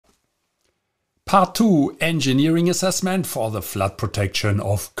Part 2, Engineering Assessment for the Flood Protection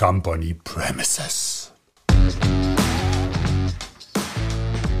of Company Premises.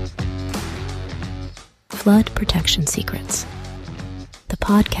 Flood Protection Secrets, the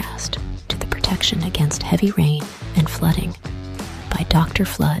podcast to the protection against heavy rain and flooding by Dr.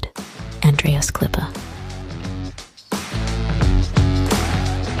 Flood, Andreas Klippe.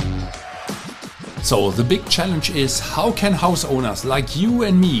 So the big challenge is, how can house owners like you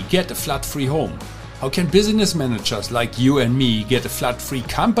and me get a flood-free home? How can business managers like you and me get a flood-free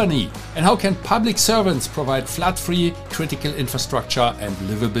company? And how can public servants provide flood-free critical infrastructure and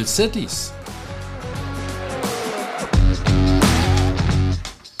livable cities?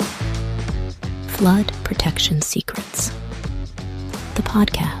 Flood Protection Secrets, the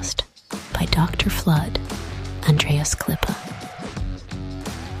podcast by Dr. Flood, Andreas Klippe.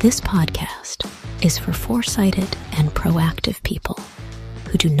 This podcast is for foresighted and proactive people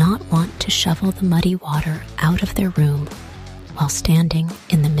who do not want to shovel the muddy water out of their room while standing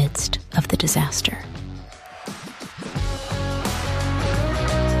in the midst of the disaster.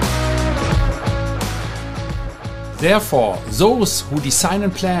 Therefore, those who design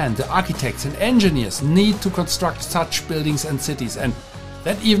and plan, the architects and engineers, need to construct such buildings and cities, and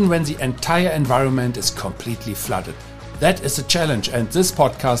that even when the entire environment is completely flooded. That is a challenge, and this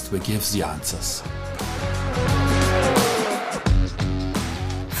podcast will give the answers.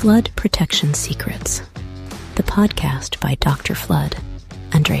 Flood Protection Secrets, the podcast by Dr. Flood,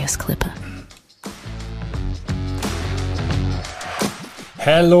 Andreas Klippe.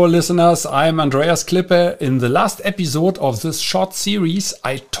 Hello listeners, I'm Andreas Klippe. In the last episode of this short series,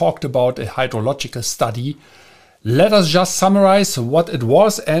 I talked about a hydrological study. Let us just summarize what it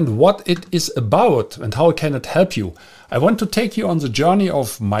was and what it is about and how can it help you. I want to take you on the journey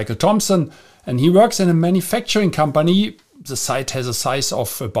of Michael Thompson, and he works in a manufacturing company. The site has a size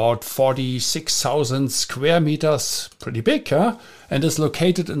of about 46,000 square meters, pretty big, huh? And is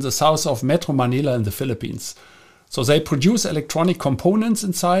located in the south of Metro Manila in the Philippines. So they produce electronic components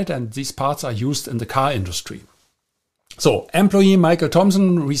inside, and these parts are used in the car industry. So employee Michael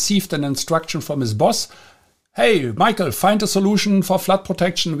Thompson received an instruction from his boss. Hey, Michael, find a solution for flood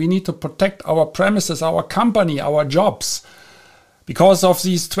protection. We need to protect our premises, our company, our jobs, because of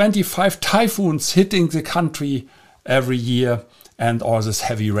these 25 typhoons hitting the country every year and all this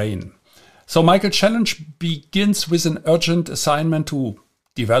heavy rain. So Michael's challenge begins with an urgent assignment to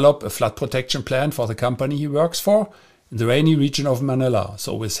develop a flood protection plan for the company he works for in the rainy region of Manila.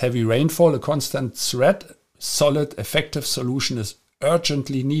 So with heavy rainfall, a constant threat, solid, effective solution is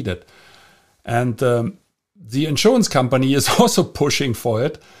urgently needed. And the insurance company is also pushing for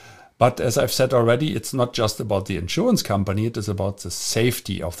it. But as I've said already, it's not just about the insurance company. It is about the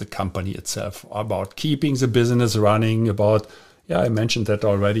safety of the company itself, about keeping the business running, about, I mentioned that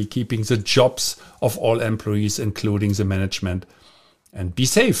already, keeping the jobs of all employees, including the management, and be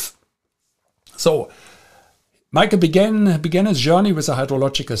safe. So Michael began his journey with a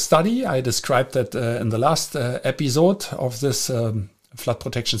hydrological study. I described that in the last episode of this Flood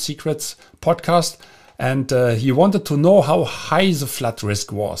Protection Secrets podcast. And he wanted to know how high the flood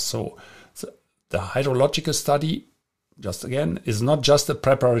risk was. So the hydrological study, just again, is not just a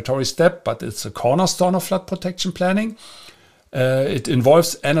preparatory step, but it's a cornerstone of flood protection planning. It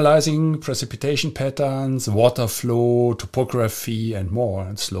involves analyzing precipitation patterns, water flow, topography, and more,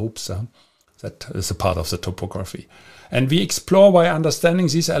 and slopes. That is a part of the topography. And we explore why understanding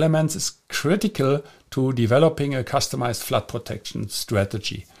these elements is critical to developing a customized flood protection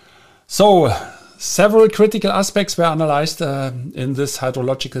strategy. So several critical aspects were analyzed in this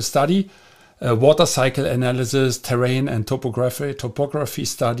hydrological study. Water cycle analysis, terrain and topography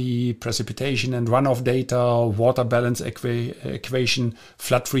study, precipitation and runoff data, water balance equation,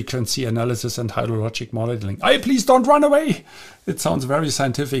 flood frequency analysis, and hydrologic modeling. Please don't run away! It sounds very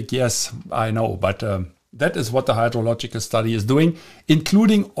scientific, yes, I know, but that is what the hydrological study is doing,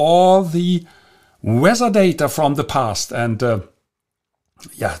 including all the weather data from the past. And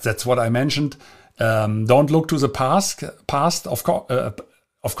that's what I mentioned. Don't look to the past. Of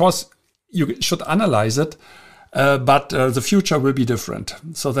course, you should analyze it, but the future will be different.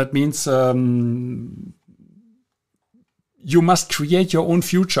 So that means you must create your own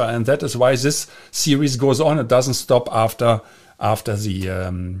future, and that is why this series goes on. It doesn't stop after the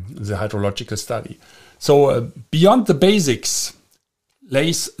hydrological study. So beyond the basics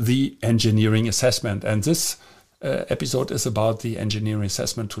lays the engineering assessment, and this episode is about the engineering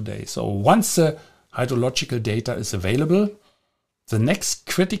assessment today. So once the hydrological data is available, the next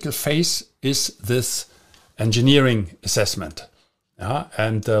critical phase is this engineering assessment.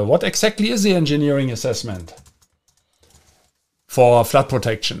 And what exactly is the engineering assessment for flood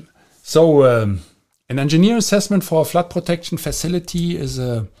protection? So an engineer assessment for a flood protection facility is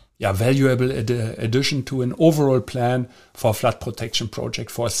a valuable addition to an overall plan for a flood protection project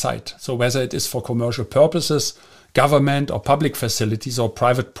for a site. So whether it is for commercial purposes, government or public facilities or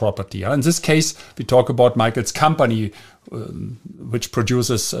private property. In this case, we talk about Michael's company, which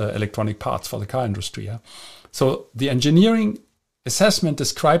produces electronic parts for the car industry. So the engineering assessment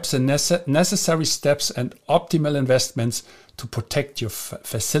describes the necessary steps and optimal investments to protect your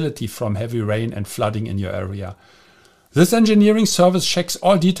facility from heavy rain and flooding in your area. This engineering service checks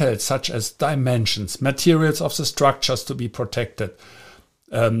all details such as dimensions, materials of the structures to be protected,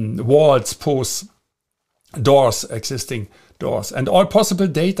 walls, posts, doors, existing doors, and all possible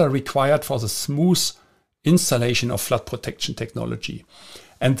data required for the smooth installation of flood protection technology.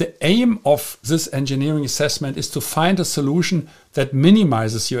 And the aim of this engineering assessment is to find a solution that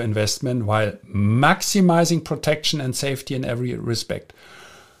minimizes your investment while maximizing protection and safety in every respect.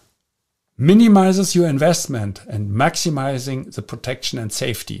 Minimizes your investment and maximizing the protection and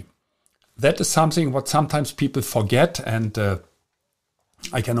safety. That is something what sometimes people forget, and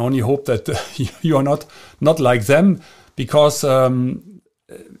I can only hope that you are not like them, because at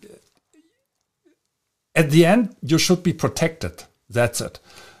the end you should be protected. That's it.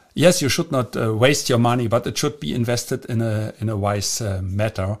 Yes, you should not waste your money, but it should be invested in a wise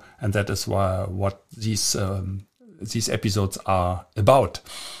manner, and that is what these episodes are about,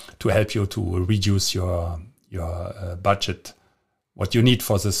 to help you to reduce your budget, what you need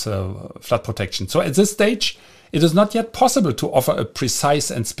for this flood protection. So at this stage, it is not yet possible to offer a precise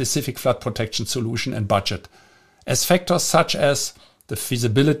and specific flood protection solution and budget, as factors such as the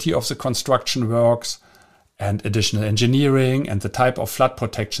feasibility of the construction works and additional engineering and the type of flood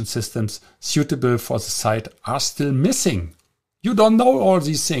protection systems suitable for the site are still missing. You don't know all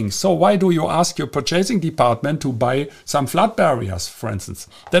these things. So why do you ask your purchasing department to buy some flood barriers, for instance?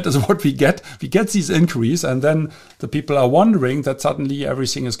 That is what we get. We get these inquiries, and then the people are wondering that suddenly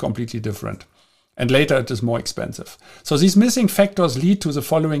everything is completely different. And later it is more expensive. So these missing factors lead to the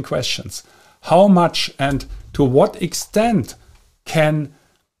following questions. How much and to what extent can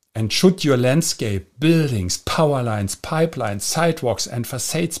and should your landscape, buildings, power lines, pipelines, sidewalks and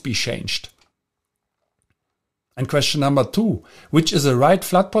facades be changed? And question number 2, which is the right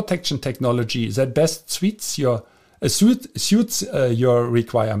flood protection technology that best suits your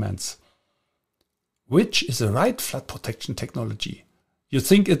requirements? Which is the right flood protection technology? You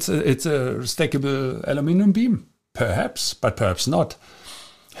think it's a stackable aluminum beam? Perhaps, but perhaps not.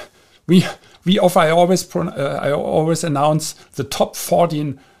 I always announce the top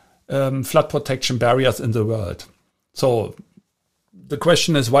 14 flood protection barriers in the world. So the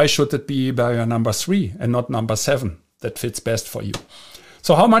question is, why should it be barrier number 3 and not number 7 that fits best for you?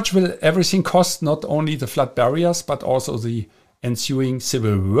 So how much will everything cost? Not only the flood barriers, but also the ensuing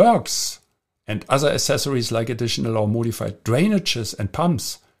civil works and other accessories like additional or modified drainages and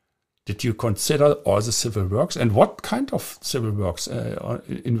pumps. Did you consider all the civil works, and what kind of civil works,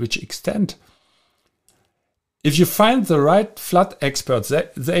 in which extent? If you find the right flood experts,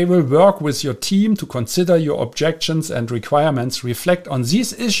 they will work with your team to consider your objections and requirements, reflect on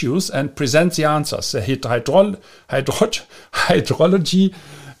these issues and present the answers. The hydrology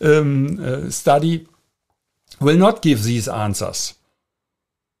study will not give these answers.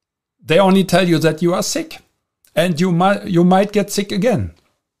 They only tell you that you are sick, and you might get sick again.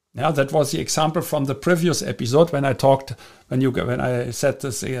 Yeah, that was the example from the previous episode when I said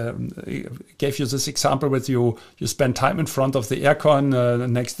this, gave you this example with you spent time in front of the aircon. The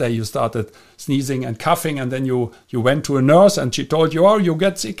next day you started sneezing and coughing, and then you went to a nurse and she told you, oh, you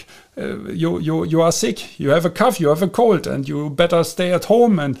get sick, you are sick, you have a cough, you have a cold, and you better stay at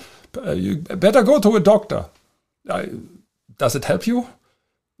home, and you better go to a doctor. Does it help you?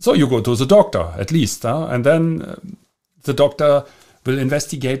 So you go to the doctor at least, and then the doctor will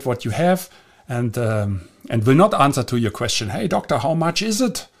investigate what you have and will not answer to your question. Hey, doctor, how much is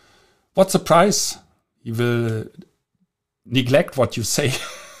it? What's the price? He will neglect what you say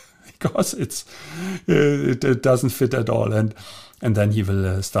because it doesn't fit at all. And then he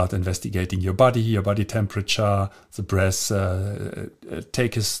will start investigating your body temperature, the breath,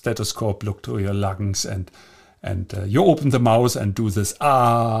 take his stethoscope, look to your lungs, and you open the mouth and do this,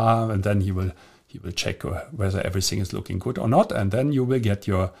 and then he will check whether everything is looking good or not, and then you will get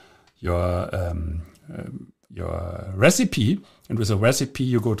your recipe. And with a recipe,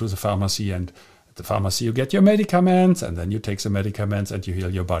 you go to the pharmacy, and at the pharmacy you get your medicaments, and then you take the medicaments and you heal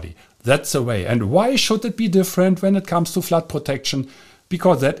your body. That's the way. And why should it be different when it comes to flood protection?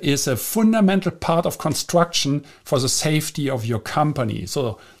 Because that is a fundamental part of construction for the safety of your company.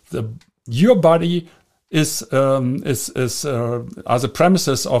 So your body are the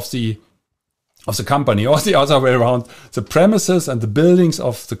premises of the company, or the other way around. The premises and the buildings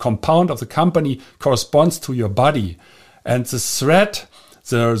of the compound of the company corresponds to your body, and the threat,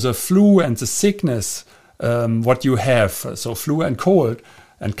 the flu and the sickness, what you have, so flu and cold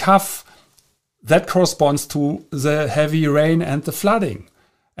and cough, that corresponds to the heavy rain and the flooding.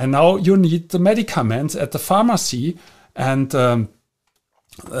 And now you need the medicaments at the pharmacy, and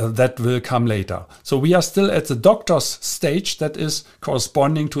that will come later. So we are still at the doctor's stage, that is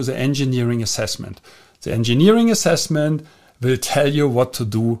corresponding to the engineering assessment. The engineering assessment will tell you what to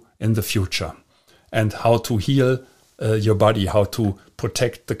do in the future and how to heal your body, how to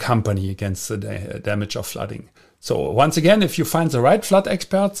protect the company against the damage of flooding. So once again, if you find the right flood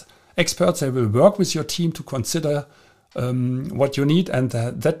experts, they will work with your team to consider what you need, and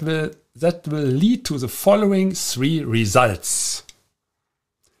that will lead to the following 3 results.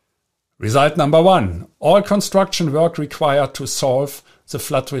 Result number 1, all construction work required to solve the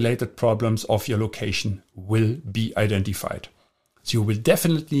flood-related problems of your location will be identified. So you will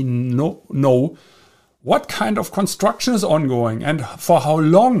definitely know what kind of construction is ongoing and for how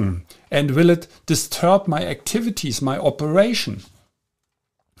long, and will it disturb my activities, my operation?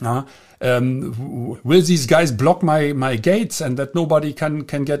 Will these guys block my gates and that nobody can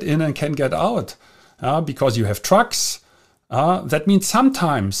get in and can get out? Because you have trucks. That means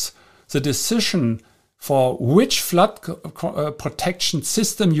sometimes the decision for which flood protection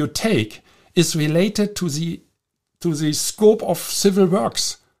system you take is related to the scope of civil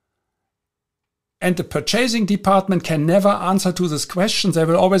works. And the purchasing department can never answer to this question. They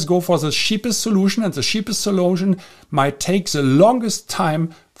will always go for the cheapest solution, and the cheapest solution might take the longest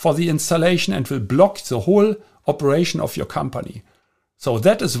time for the installation and will block the whole operation of your company. So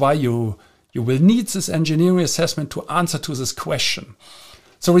that is why you will need this engineering assessment to answer to this question.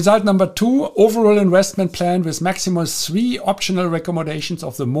 So result number 2, overall investment plan with maximum 3 optional recommendations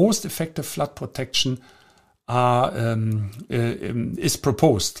of the most effective flood protection is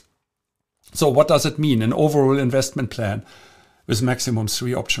proposed. So what does it mean, an overall investment plan with maximum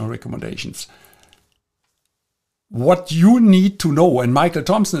 3 optional recommendations? What you need to know, and Michael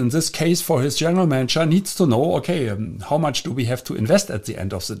Thompson in this case for his general manager needs to know, okay, how much do we have to invest at the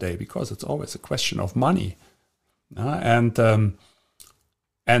end of the day? Because it's always a question of money.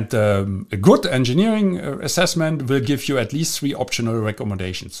 And a good engineering assessment will give you at least 3 optional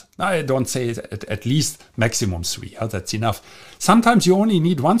recommendations. I don't say at least maximum 3. That's enough. Sometimes you only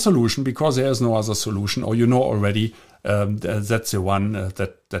need one solution because there is no other solution, or you know already that's the one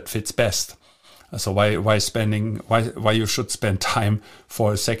that fits best. So why you should spend time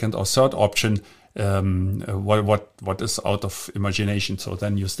for a second or third option? What is out of imagination? So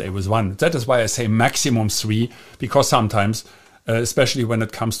then you stay with one. That is why I say maximum 3, because sometimes, especially when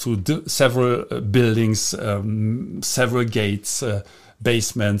it comes to several buildings, several gates,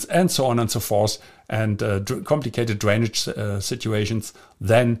 basements, and so on and so forth, and complicated drainage situations,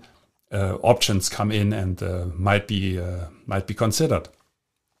 then options come in and might be considered.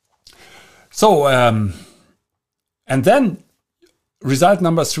 So, and then result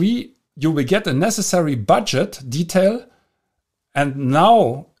number 3, you will get a necessary budget detail, and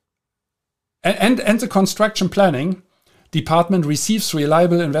now and the construction planning department receives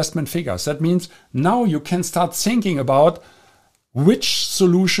reliable investment figures. That means now you can start thinking about which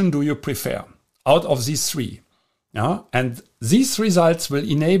solution do you prefer out of these 3. And these results will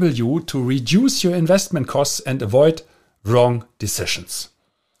enable you to reduce your investment costs and avoid wrong decisions.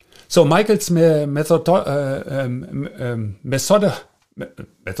 So Michael's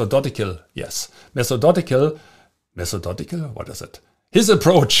methodological, what is it? His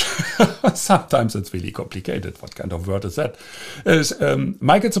approach, sometimes it's really complicated. What kind of word is that?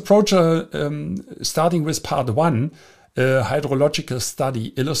 Michael's approach, starting with part 1, hydrological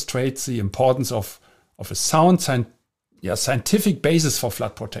study, illustrates the importance of a sound scientific basis for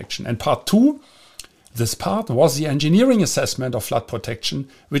flood protection. And part 2, this part was the engineering assessment of flood protection,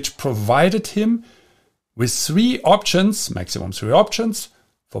 which provided him with 3 options, maximum 3 options,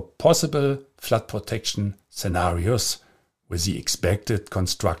 for possible flood protection scenarios with the expected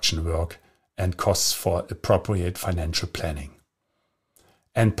construction work and costs for appropriate financial planning.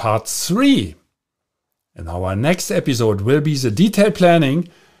 And part 3, in our next episode, will be the detailed planning,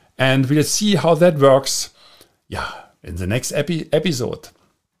 and we'll see how that works, in the next episode.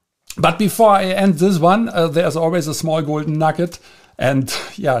 But before I end this one, there's always a small golden nugget. And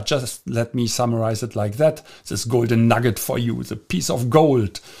just let me summarize it like that. This golden nugget for you, the piece of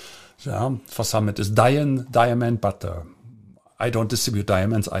gold. For some it is diamond, but I don't distribute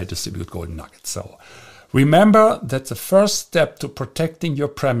diamonds, I distribute golden nuggets. So Remember that the first step to protecting your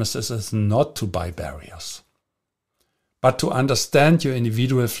premises is not to buy barriers, but to understand your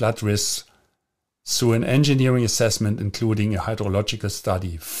individual flood risks through an engineering assessment, including a hydrological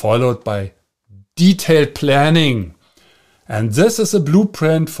study, followed by detailed planning. And this is a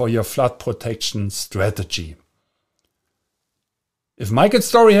blueprint for your flood protection strategy. If Michael's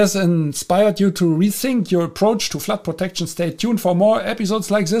story has inspired you to rethink your approach to flood protection, stay tuned for more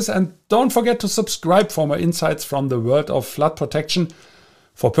episodes like this, and don't forget to subscribe for more insights from the world of flood protection.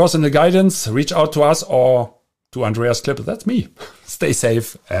 For personal guidance, reach out to us or to Andreas Klippe. That's me. Stay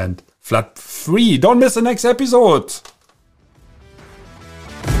safe and flood free. Don't miss the next episode.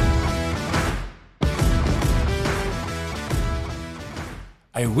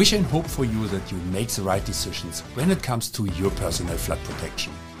 I wish and hope for you that you make the right decisions when it comes to your personal flood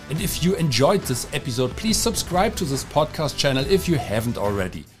protection. And if you enjoyed this episode, please subscribe to this podcast channel if you haven't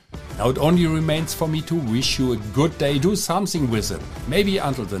already. Now it only remains for me to wish you a good day. Do something with it. Maybe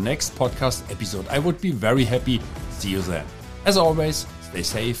until the next podcast episode. I would be very happy. See you then. As always, stay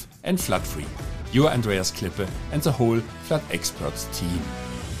safe and flood free. Your Andreas Klippe and the whole Flood Experts team.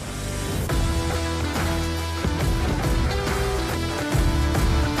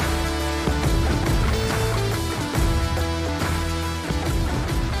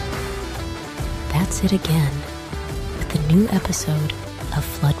 That's it again with a new episode of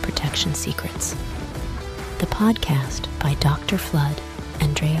Flood Protection Secrets, the podcast by Dr. Flood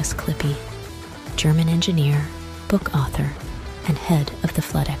Andreas Klippe, German engineer, book author, and head of the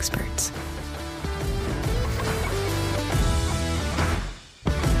Flood Experts.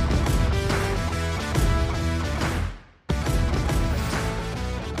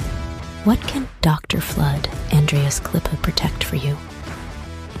 What can Dr. Flood Andreas Klippe protect for you?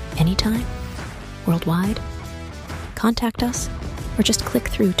 Anytime? Worldwide? Contact us or just click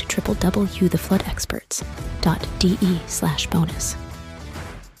through to www.floodexperts.de/bonus.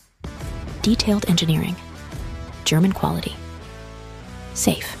 Detailed engineering, German quality,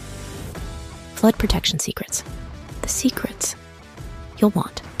 safe, flood protection secrets, the secrets you'll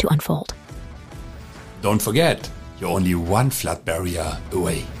want to unfold. Don't forget, you're only one flood barrier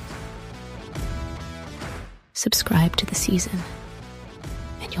away. Subscribe to the season,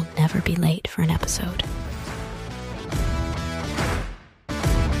 and you'll never be late for an episode.